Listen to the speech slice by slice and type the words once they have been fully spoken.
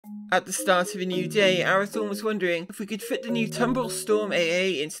At the start of a new day, Arathorn was wondering if we could fit the new Tumblestorm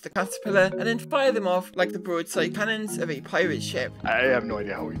AA into the Caterpillar and then fire them off like the broadside cannons of a pirate ship. I have no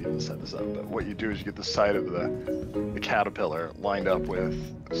idea how we even set this up, but what you do is you get the side of the Caterpillar lined up with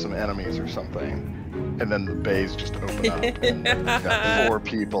some enemies or something, and then the bays just open up, and you've got 4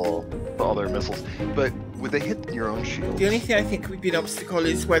 people with all their missiles. But would they hit your own shield? The only thing I think would be an obstacle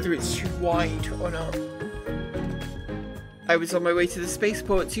is whether it's too wide or not. I was on my way to the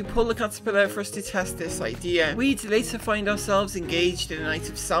spaceport to pull the Caterpillar for us to test this idea. We'd later find ourselves engaged in a night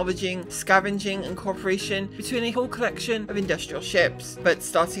of salvaging, scavenging and cooperation between a whole collection of industrial ships. But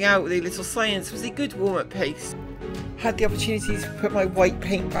starting out with a little science was a good warm-up pace. Had the opportunity to put my white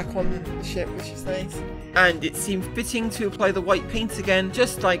paint back on the ship, which is nice. And it seemed fitting to apply the white paint again,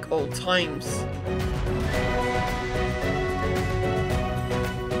 just like old times.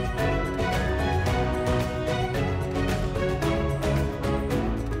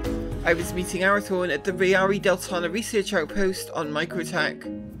 I was meeting Arathorn at the Rayari Deltana research outpost on Microtech.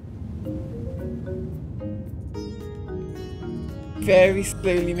 Very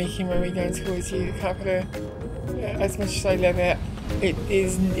slowly making my way down towards you, Caterpillar. As much as I love it, it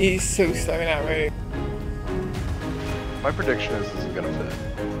is so slow in that road. My prediction is this is going to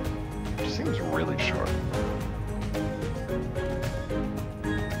fit. It seems really short.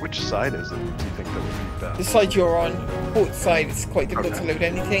 Which side is it, do you think that would be best? The side you're on, port side, it's quite difficult to load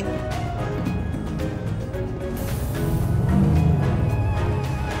anything.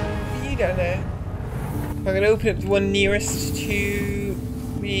 You down there. I'm going to open up the one nearest to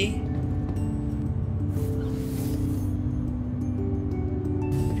me.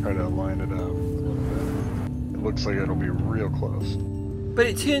 Try to line it up a little bit. It looks like it'll be real close. But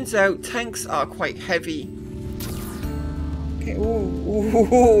it turns out tanks are quite heavy. Okay,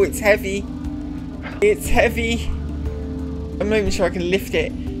 ooh, it's heavy. It's heavy. I'm not even sure I can lift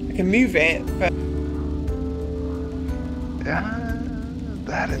it. I can move it, but... Yeah,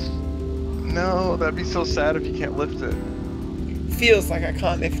 that is... No, that'd be so sad if you can't lift it. Feels like I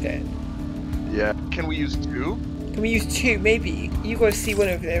can't lift it. Yeah. Can we use 2? Can we use 2? Maybe. You got a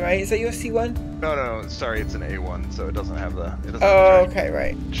C1 over there, right? Is that your C1? No, sorry, it's an A1, so it doesn't have the... Oh, okay,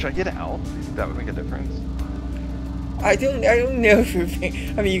 right. Should I get it out? Do you think that would make a difference? I don't know if it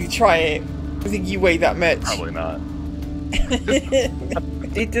would. I mean, you could try it. I think you weigh that much. Probably not.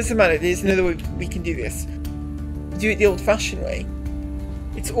 It doesn't matter. There's another way we can do this. Do it the old-fashioned way.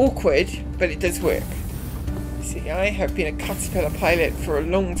 It's awkward, but it does work. See, I have been a Caterpillar pilot for a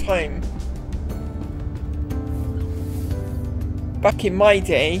long time. Back in my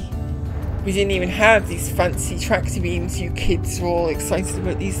day, we didn't even have these fancy tractor beams you kids are all excited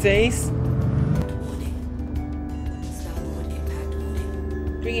about these days.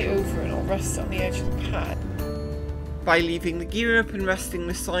 Bring it over and I'll rest on the edge of the pad. By leaving the gear up and resting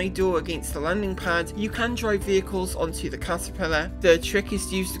the side door against the landing pad, you can drive vehicles onto the Caterpillar. The trick is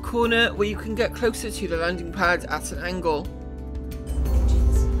to use the corner where you can get closer to the landing pad at an angle.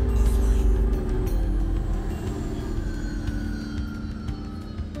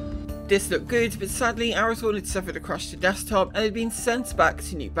 This looked good, but sadly Arathorn had suffered a crash to desktop and had been sent back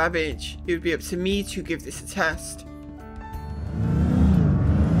to New Babbage. It would be up to me to give this a test.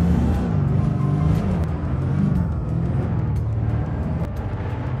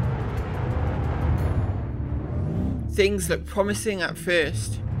 Things looked promising at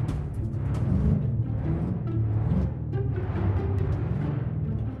first.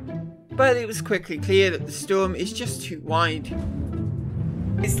 But it was quickly clear that the storm is just too wide.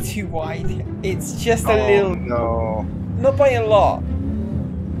 It's too wide. It's just a little... no. Not by a lot.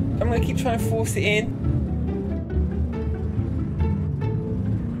 I'm going to keep trying to force it in.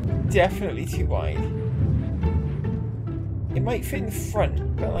 Definitely too wide. It might fit in the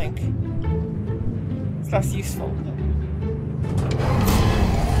front, but like... it's less useful.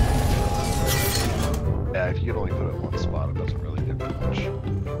 Yeah, if you could only put it in one spot, it doesn't really do much.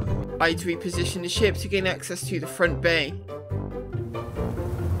 I'd reposition the ship to gain access to the front bay.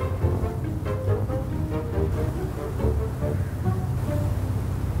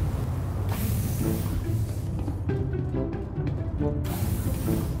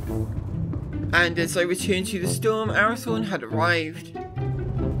 And as I returned to the storm, Arathorn had arrived.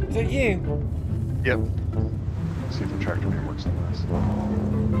 Is that you? Yep. Let's see if the tractor beam works on this.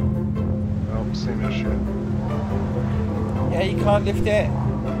 Nope, same issue. Yeah, you can't lift it.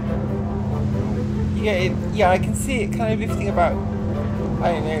 You get it. Yeah, I can see it kind of lifting about,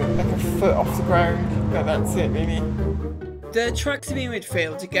 I don't know, like a foot off the ground. But that's it, really. The tractor beam had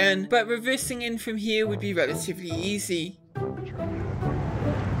failed again, but reversing in from here would be relatively easy.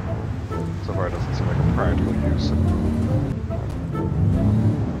 So far, it doesn't seem like a practical use.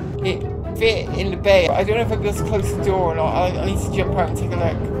 fit in the bay. I don't know if I'll be able to close the door or not. I need to jump out and take a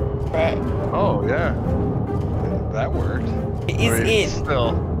look. But oh yeah, that worked. It is in.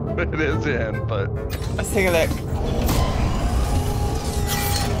 Still, it is in, but let's take a look.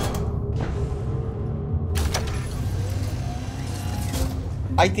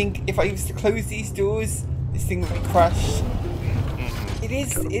 I think if I was to close these doors, this thing would be crushed. It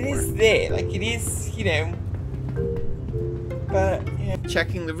is there, like it is, you know. But yeah.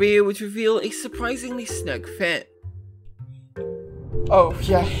 Checking the rear would reveal a surprisingly snug fit. Oh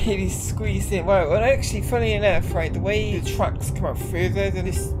yeah, it is squeezed in. Wow, and actually, funny enough, right, the way the tracks come out further than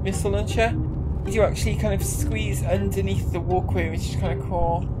this missile launcher, you do actually kind of squeeze underneath the walkway, which is kind of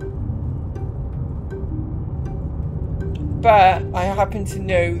cool. But I happen to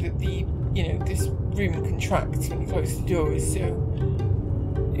know that this room contracts when you close the doors,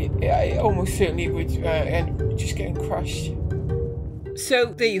 so it almost certainly would end up just getting crushed. So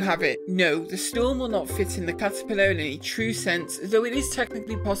there you have it. No, the Storm will not fit in the Caterpillar in any true sense, though it is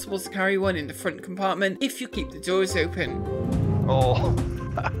technically possible to carry one in the front compartment if you keep the doors open. oh,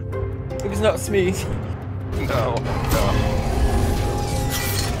 It was not smooth. no.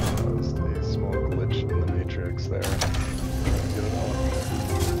 That was a small glitch in the matrix there.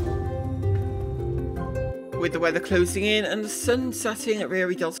 With the weather closing in and the sun setting at Rio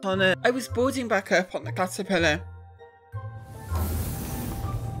Deltana, I was boarding back up on the Caterpillar.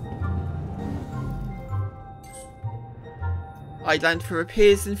 I'd land for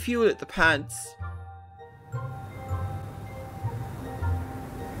repairs and fuel at the pads.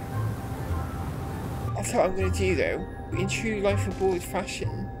 That's what I'm going to do though. In true life aboard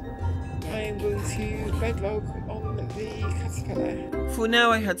fashion, I am going to bedlog on the Caterpillar. For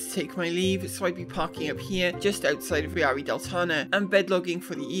now I had to take my leave, so I'd be parking up here just outside of Riari Deltana and bedlogging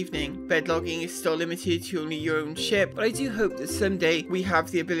for the evening. Bedlogging is still limited to only your own ship, but I do hope that someday we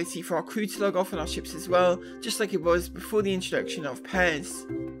have the ability for our crew to log off on our ships as well, just like it was before the introduction of pairs.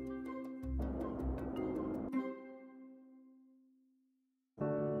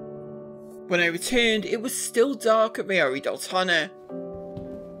 When I returned, it was still dark at Riari Deltana.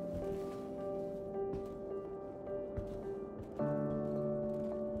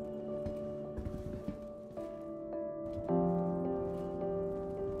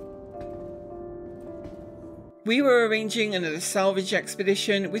 We were arranging another salvage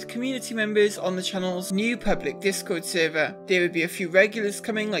expedition with community members on the channel's new public Discord server. There would be a few regulars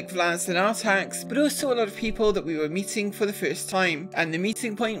coming like Vlad and Artax, but also a lot of people that we were meeting for the first time, and the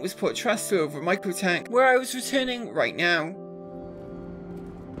meeting point was Port Trasto over Microtech, where I was returning right now.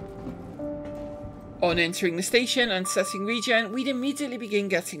 On entering the station and setting regen, we'd immediately begin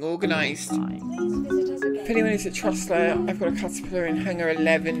getting organised. If anyone is at Trustler, I've got a Caterpillar in Hangar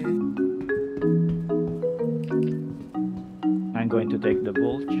 11. I'm going to take the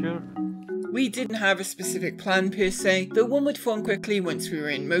Vulture. We didn't have a specific plan per se, though one would form quickly once we were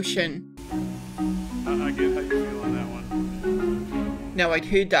in motion. I get how you feel on that one. Now I'd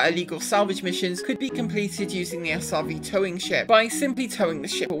heard that illegal salvage missions could be completed using the SRV towing ship by simply towing the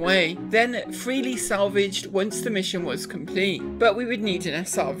ship away, then freely salvaged once the mission was complete. But we would need an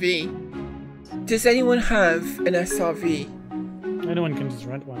SRV. Does anyone have an SRV? Anyone can just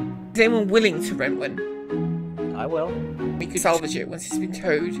rent one. Is anyone willing to rent one? I will. We could salvage it once it's been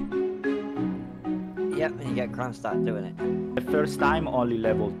towed. Yep, and you get grand start doing it. The first time only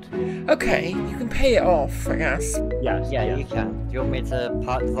level 2. Okay, you can pay it off, I guess. Yes. Yeah, yes. you can. Do you want me to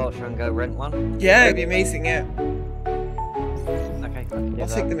park the Vulture and go rent one? Yeah, it'd be amazing, yeah. Okay, I can do I'll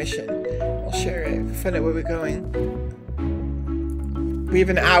that. take the mission. I'll share it, find out where we're going. We have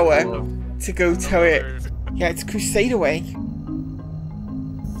an hour to go tow it. Yeah, it's Crusade away.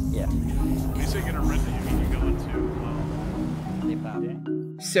 Yeah. When you say you're gonna rent it, you mean you're going to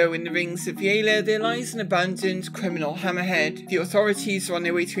So in the rings of Yela, there lies an abandoned criminal Hammerhead. The authorities are on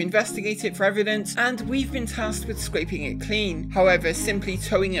their way to investigate it for evidence, and we've been tasked with scraping it clean. However, simply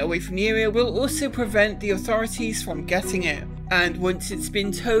towing it away from the area will also prevent the authorities from getting it. And once it's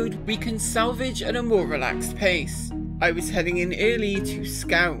been towed, we can salvage at a more relaxed pace. I was heading in early to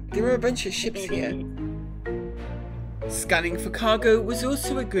scout. There are a bunch of ships here. Scanning for cargo was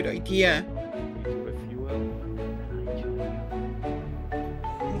also a good idea.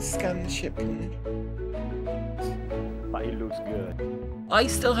 Scan the ship. But it looks good. I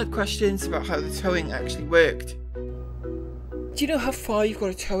still had questions about how the towing actually worked. Do you know how far you've got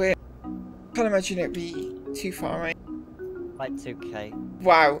to tow it? Can't imagine it'd be too far, right? Like 2k.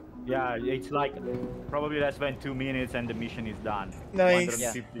 Wow. Yeah, it's like probably less than 2 minutes and the mission is done. Nice. Yeah,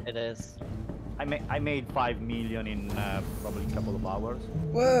 150. it is. I made 5 million in probably a couple of hours.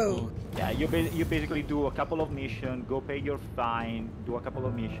 Whoa. Yeah, you basically do a couple of missions, go pay your fine, do a couple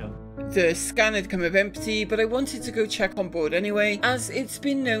of missions. The scan had come up empty, but I wanted to go check on board anyway, as it's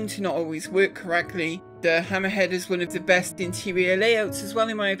been known to not always work correctly. The Hammerhead is one of the best interior layouts as well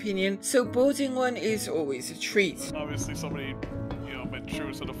in my opinion, so boarding one is always a treat. Obviously somebody, you know, made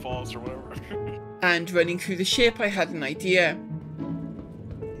sure to the falls or whatever. And running through the ship, I had an idea.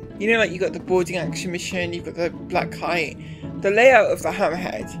 You know, like you got the boarding action mission, you've got the black kite. The layout of the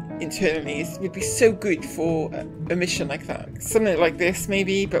Hammerhead internally would be so good for a mission like that. Something like this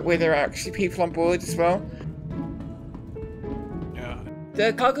maybe, but where there are actually people on board as well. Yeah.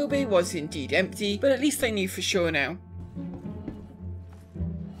 The cargo bay was indeed empty, but at least I knew for sure now.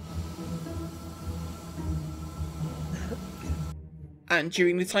 And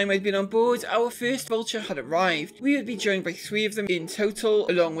during the time I'd been on board, our first Vulture had arrived. We would be joined by 3 of them in total,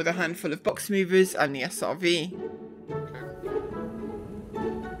 along with a handful of box movers and the SRV.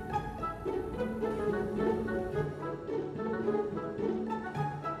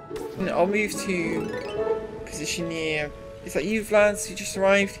 And I'll move to position near... Is that you, Vlad, who just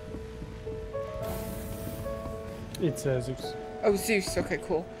arrived? It's Zeus. Oh, Zeus. Okay,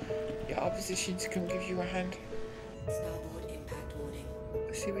 cool. Yeah, I'll position to come give you a hand.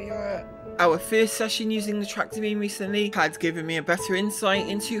 See where you're at. Our first session using the tractor beam recently had given me a better insight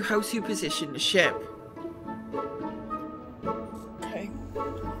into how to position the ship. Okay.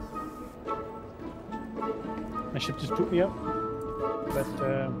 My ship just put me up. But,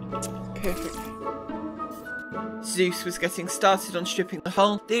 Perfect. Zeus was getting started on stripping the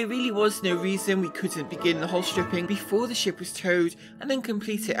hull. There really was no reason we couldn't begin the hull stripping before the ship was towed and then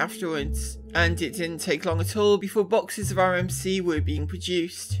complete it afterwards. And it didn't take long at all before boxes of RMC were being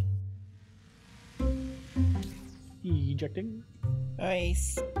produced. ejecting.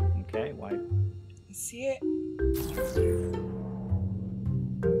 Nice. Okay, why? See it?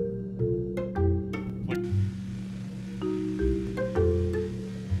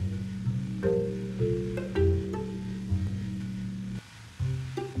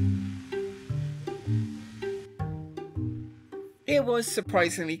 It was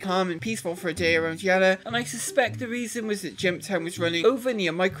surprisingly calm and peaceful for a day around Yara, and I suspect the reason was that Jump Town was running over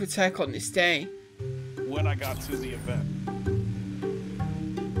near Microtech on this day. When I got to the event.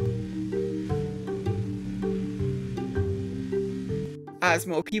 As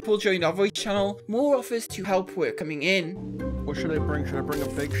more people joined our voice channel, more offers to help were coming in. What should I bring? Should I bring a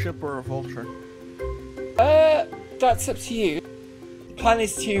big ship or a Vulture? That's up to you. The plan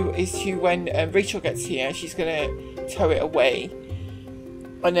is to when Rachel gets here, she's gonna tow it away.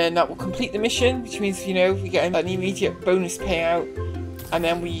 And then that will complete the mission, which means, you know, we get an immediate bonus payout, and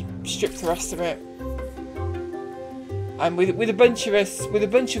then we strip the rest of it. And with a bunch of us, with a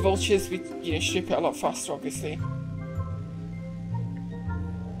bunch of vultures, we strip it a lot faster, obviously.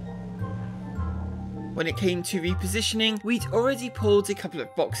 When it came to repositioning, we'd already pulled a couple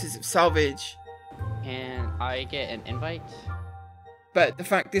of boxes of salvage. Can I get an invite? But the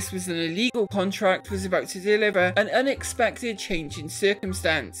fact this was an illegal contract was about to deliver an unexpected change in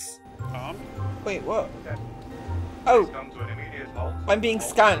circumstance. Wait, what? Oh, I'm being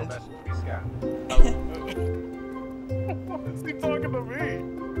scanned. Is he talking to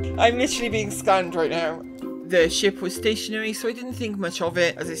me? I'm literally being scanned right now. The ship was stationary, so I didn't think much of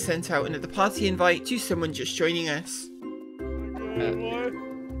it as I sent out another party invite to someone just joining us.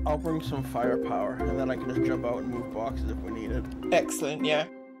 I'll bring some firepower, and then I can just jump out and move boxes if we need it. Excellent, yeah.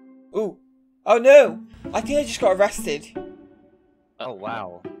 Ooh. Oh no! I think I just got arrested. Oh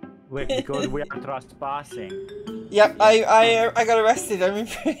wow. Wait, because we are trespassing. Yep, I got arrested. I'm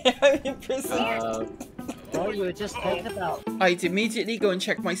in prison. Oh, you were just talking about. I'd immediately go and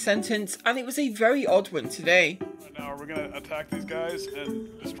check my sentence, and it was a very odd one today. Now, are we gonna attack these guys and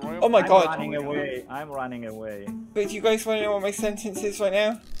destroy them? Oh my god. I'm running away. I'm running away. But do you guys want to know what my sentence is right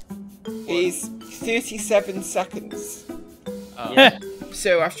now? It is 37 seconds. Yeah.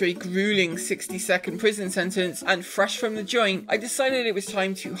 So after a grueling 60-second prison sentence, and fresh from the joint, I decided it was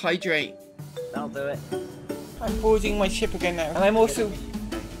time to hydrate. I'll do it. I'm boarding my ship again now, and I'm also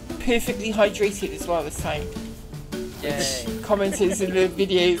perfectly hydrated as well this time. Yay. Commenters in the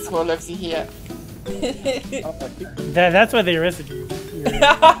videos will love to hear. That's why they arrested you.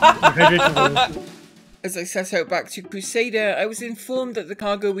 As I set out back to Crusader, I was informed that the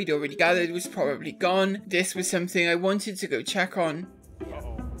cargo we'd already gathered was probably gone. This was something I wanted to go check on.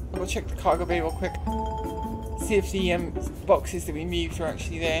 I'll go check the cargo bay real quick. See if the boxes that we moved are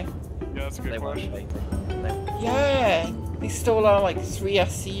actually there. Yeah, that's a good question. Yeah! They stole our like 3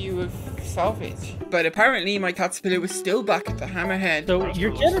 SCU of salvage. But apparently my caterpillar was still back at the Hammerhead. So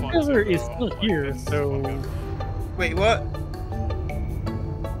your caterpillar is still here, so... Wait, what?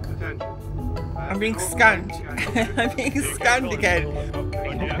 I'm being scanned. I'm being scanned again.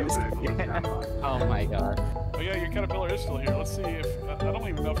 Oh my god. Oh yeah, your caterpillar is still here. Let's see if I don't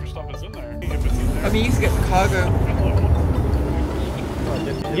even know if your stuff is in there. If it's in there. I mean, you can get the cargo.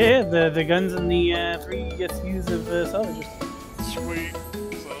 Yeah, the guns and the 3 SUs of salvages. Sweet.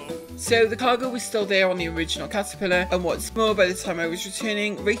 So the cargo was still there on the original caterpillar, and what's more, by the time I was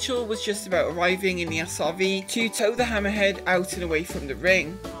returning, Rachel was just about arriving in the SRV to tow the Hammerhead out and away from the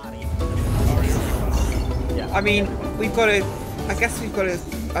ring. I mean, we've got a, I guess we've got a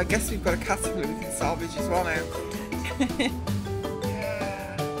caterpillar we can salvage as well now.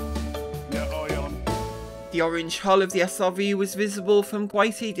 The orange hull of the SRV was visible from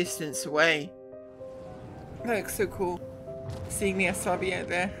quite a distance away. That looks so cool, seeing the SRV out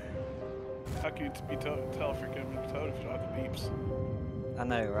there. How can you tell if you're getting towed if you don't have the beeps? I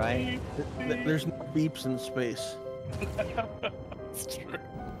know, right? There's no beeps in space. It's true.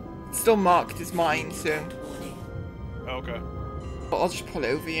 It's still marked as mine, so... Oh, okay. But I'll just pull it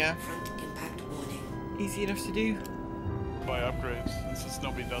over, yeah. Easy enough to do. Buy upgrades, and since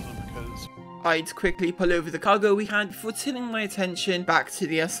nobody does it because... I'd quickly pull over the cargo we had before turning my attention back to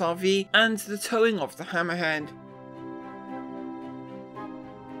the SRV and the towing of the Hammerhead.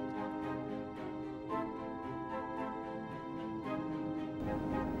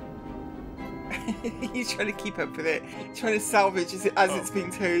 You're trying to keep up with it, trying to salvage as it's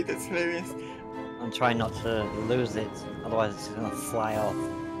being towed. That's hilarious. I'm trying not to lose it, otherwise it's gonna fly off.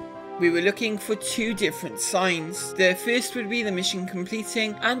 We were looking for 2 different signs. The first would be the mission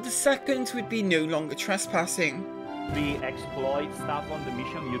completing, and the second would be no longer trespassing. The exploit stuff on the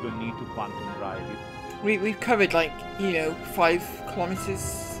mission, you don't need to quantum drive it. We've covered like, you know, 5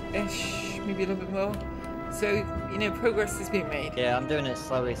 kilometers-ish, maybe a little bit more. So, you know, progress has been made. Yeah, I'm doing it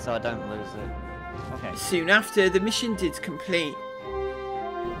slowly so I don't lose it. Okay. Soon after, the mission did complete.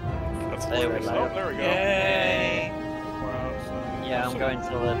 That's There we hilarious. go. Oh, there we go. Yay! Wow, so Yeah, I'm going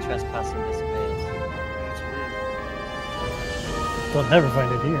till the trespassing disappears. That's weird. They'll never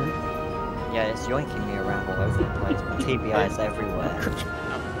find it here. Yeah, it's yoinking me around all over the place. My TBI's everywhere.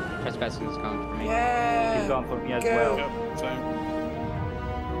 Oh, trespassing is gone for me. Yeah! It's gone for me as Go. well. Yep, same.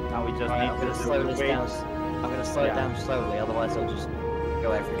 Now we just Right, need I'm gonna to slow this wait. down. I'm gonna slow it down slowly, otherwise it'll just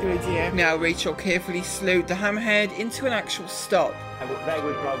go everywhere. Good idea. Now Rachel carefully slowed the Hammerhead into an actual stop. They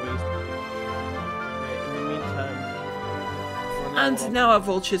will probably... In the meantime, And now our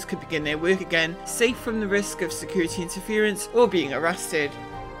vultures could begin their work again, safe from the risk of security interference or being arrested.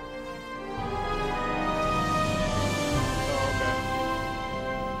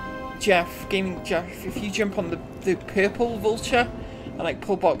 Jeff, Gaming Jeff, if you jump on the purple vulture and like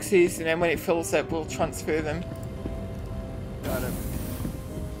pull boxes, and then when it fills up we'll transfer them. got it.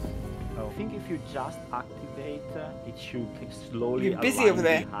 I think if you just activate, it should slowly You're busy align over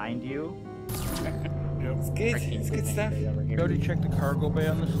there. behind you. It's good, it's good stuff. You already checked the cargo bay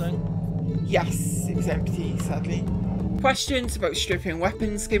on this thing? Yes, it was empty, sadly. Questions about stripping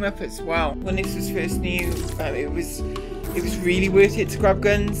weapons came up as well. When this was first new, it was really worth it to grab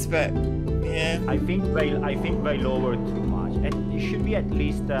guns, but yeah. I think they lowered too much. It should be at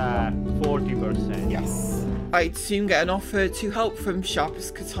least 40%. Yes. I'd soon get an offer to help from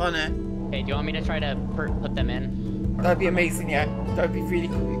Sharpest Katana. Hey, do you want me to try to put them in? That'd be amazing, yeah. That'd be really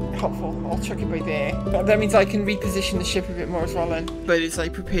helpful. I'll chuck it by there. That means I can reposition the ship a bit more as well then. But as I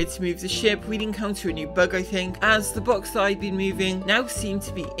prepared to move the ship, we'd encounter a new bug, I think, as the box that I'd been moving now seemed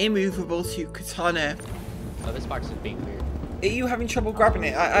to be immovable to Katana. Oh, this box is being weird. Are you having trouble grabbing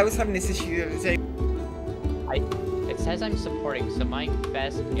it? I was having this issue the other day. It says I'm supporting, so my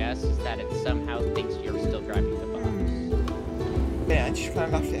best guess is that it somehow thinks you're still grabbing the box. Yeah, I just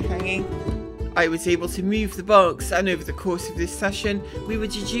kind of left it hanging. I was able to move the box, and over the course of this session, we were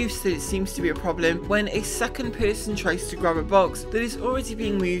deduced that it seems to be a problem when a second person tries to grab a box that is already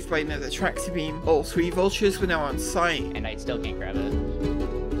being moved by another tractor beam. All 3 vultures were now on site. And I still can't grab it.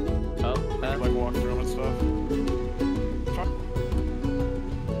 Oh, Like walk through them and stuff.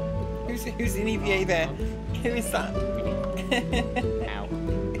 Who's in EVA there? Who is that? ow.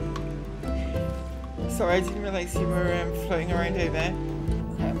 Sorry, I didn't realise you were floating around over there.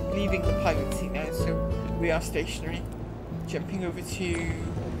 I'm leaving the pilot seat now, so we are stationary. Jumping over to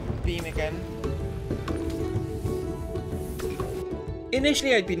beam again.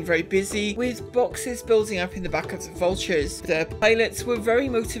 Initially, I'd been very busy with boxes building up in the back of the vultures. The pilots were very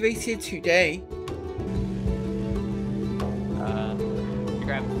motivated today.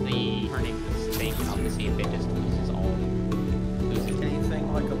 Grab the turning the station up to see if it just loses all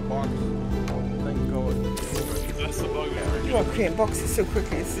You are creating boxes so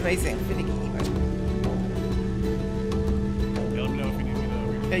quickly, it's amazing. Finicky. Yeah, let me know if you need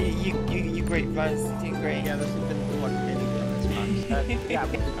me to. You great plans, you're doing great. Yeah, this has been like anything.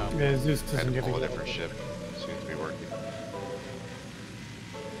 Yeah, Zeus doesn't get a it. different ship. Seems to be working.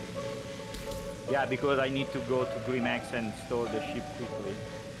 Yeah, because I need to go to Grimax and store the ship quickly.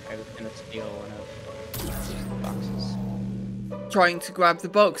 I was gonna steal one of these boxes. Trying to grab the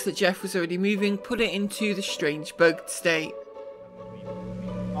box that Jeff was already moving, put it into the strange bugged state.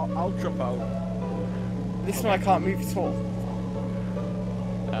 I'll jump out. This one I can't move at all.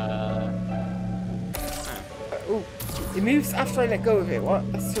 Oh, it moves after I let go of it.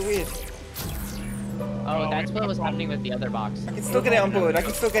 What? That's so weird. Oh, that's what was happening with the other box. I can still get it on board. I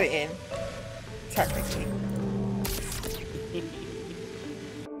can still get it in. Technically.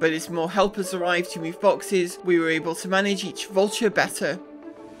 But as more helpers arrived to move boxes, we were able to manage each Vulture better.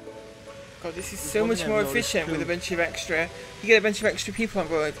 God, this is so much more efficient with a bunch of extra... You get a bunch of extra people on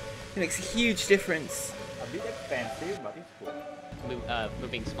board. It makes a huge difference. A bit expensive, but it's cool.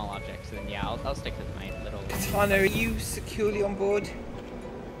 Moving small objects, then yeah, I'll stick with my little... Tana, are you securely on board?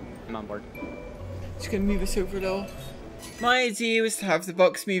 I'm on board. Just gonna move us over it all. My idea was to have the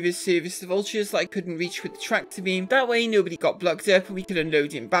box movers service the vultures that I couldn't reach with the tractor beam. That way nobody got blocked up and we could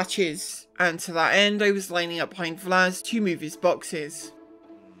unload in batches. And to that end, I was lining up behind Vlad to move his boxes.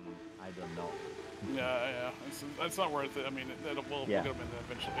 I don't know. Yeah. It's not worth it. I mean, we'll get them in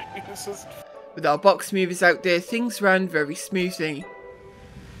eventually. It's just... With our box movers out there, things ran very smoothly.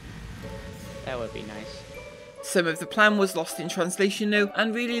 That would be nice. Some of the plan was lost in translation though,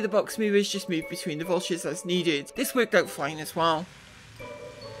 and really the box movers just moved between the vultures as needed. This worked out fine as well.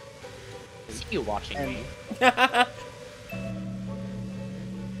 Is you watching me?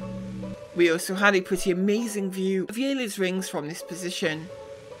 We also had a pretty amazing view of Yayla's rings from this position.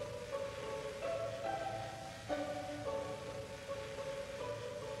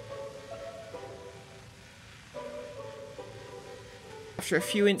 After a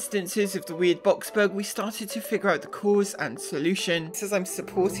few instances of the weird box bug, we started to figure out the cause and solution. It says I'm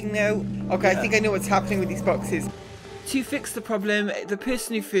supporting now. Okay, I think I know what's happening with these boxes. To fix the problem, the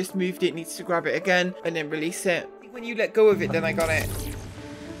person who first moved it needs to grab it again and then release it. When you let go of it, then I got it.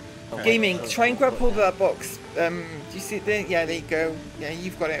 Okay. Gaming, try and grab hold of that box. Do you see it there? Yeah, there you go. Yeah,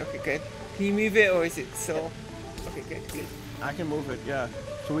 you've got it. Okay, good. Can you move it or is it still? Okay, good. I can move it, yeah.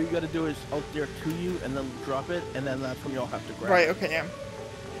 So what you gotta do is out there to you and then drop it, and then that's when you'll have to grab it. Right, okay, yeah.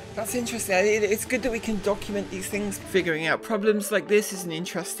 That's interesting. It's good that we can document these things. Figuring out problems like this is an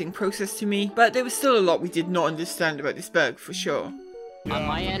interesting process to me, but there was still a lot we did not understand about this bug, for sure. Yeah, on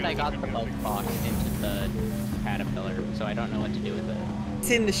my end, I got the bug box into the caterpillar, so I don't know what to do with it.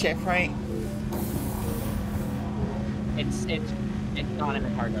 It's in the ship, right? It's not in the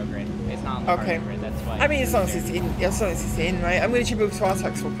cargo grid. It's not in the cargo grid, that's why. I mean, as long as it's in, right? I'm going to jump over to our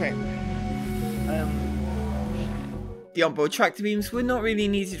tax real quick. The onboard tractor beams were not really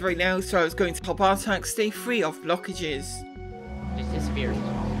needed right now, so I was going to help our tank stay free of blockages. Just disappears.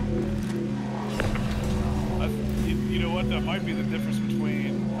 You know what? That might be the difference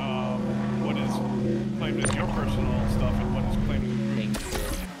between what is claimed as your personal stuff and what is claimed as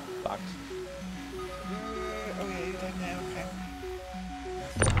box. Okay, you're done now, okay.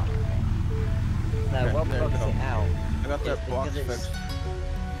 No, what blocks it out? I got that box fixed.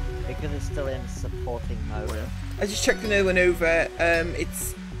 Because it's still in supporting mode. Oh, yeah. I just checked another one over.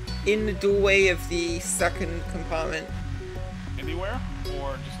 It's in the doorway of the second compartment. anywhere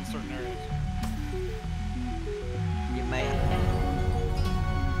or just in certain areas? You may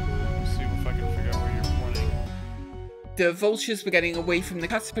Let's see if I can figure out where you're pointing. The vultures were getting away from the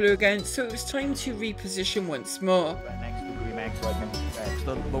caterpillar again, so it was time to reposition once more. Right next to Grimax, so I can It's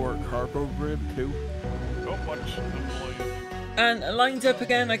the lower cargo grid too. Oh, watch them below you. And lined up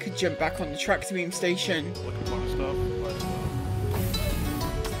again, I could jump back on the tractor beam station. Look at of stuff.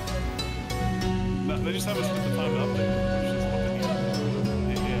 But, no, they just haven't spent the time to update it, which is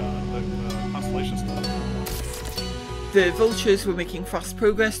what the constellation stuff. The vultures were making fast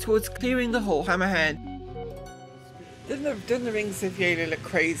progress towards clearing the whole Hammerhead. Doesn't the rings of Yayla look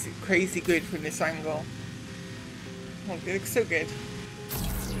crazy good from this angle? Oh, they look so good.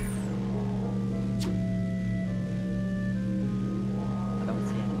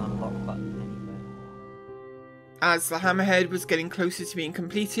 As the Hammerhead was getting closer to being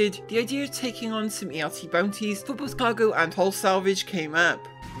completed, the idea of taking on some ERT bounties for both cargo and hull salvage came up.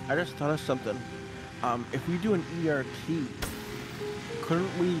 I just thought of something. If we do an ERT,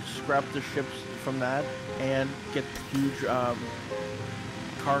 couldn't we scrap the ships from that and get huge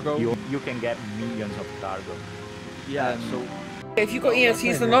cargo? You can get millions of cargo. Yeah, so... If you've got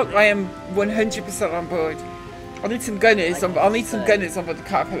ERTs unlocked, I am 100% on board. I'll need some gunners. I'll need some gunners on board the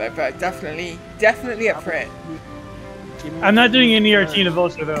Caterpillar, but definitely up for it. I'm not doing any ERT in a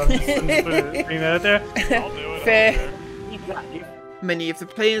Vulture though. I'm just putting that out there. I'll do it. Fair. Many of the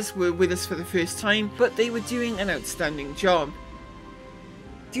players were with us for the first time, but they were doing an outstanding job.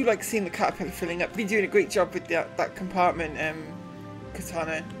 I do like seeing the Caterpillar filling up. They're doing a great job with that compartment,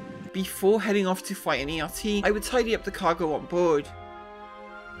 Katana. Before heading off to fight an ERT, I would tidy up the cargo on board.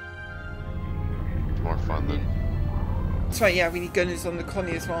 More fun than. That's right, yeah, we need gunners on the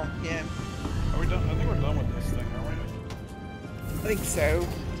colony as well, yeah. Are we done? I think we're done with this thing, aren't we? I think so.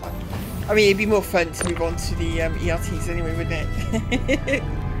 I mean, it'd be more fun to move on to the ERTs anyway, wouldn't it?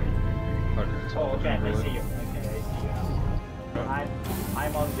 Oh, okay, I see you. Okay, I see you.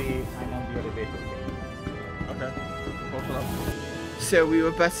 I'm on the elevator. Okay. Close enough. So we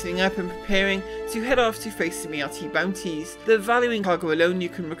were bustling up and preparing to head off to face some ERT bounties. The value in cargo alone you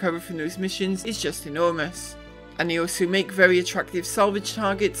can recover from those missions is just enormous. And they also make very attractive salvage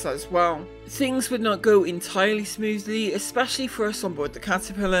targets as well. Things would not go entirely smoothly, especially for us on board the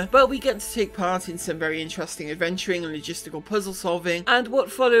Caterpillar, but we get to take part in some very interesting adventuring and logistical puzzle solving, and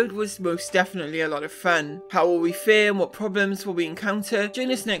what followed was most definitely a lot of fun. How will we fare and what problems will we encounter? Join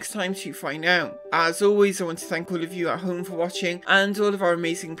us next time to find out. As always, I want to thank all of you at home for watching, and all of our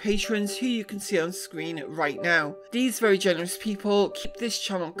amazing patrons who you can see on screen right now. These very generous people keep this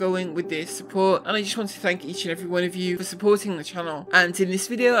channel going with their support, and I just want to thank each and every one of you for supporting the channel. And in this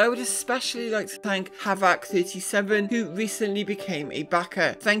video, I would especially like to thank Havoc37, who recently became a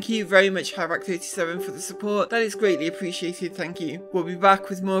backer. Thank you very much, Havoc37, for the support. That is greatly appreciated, thank you. We'll be back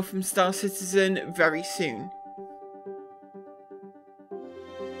with more from Star Citizen very soon.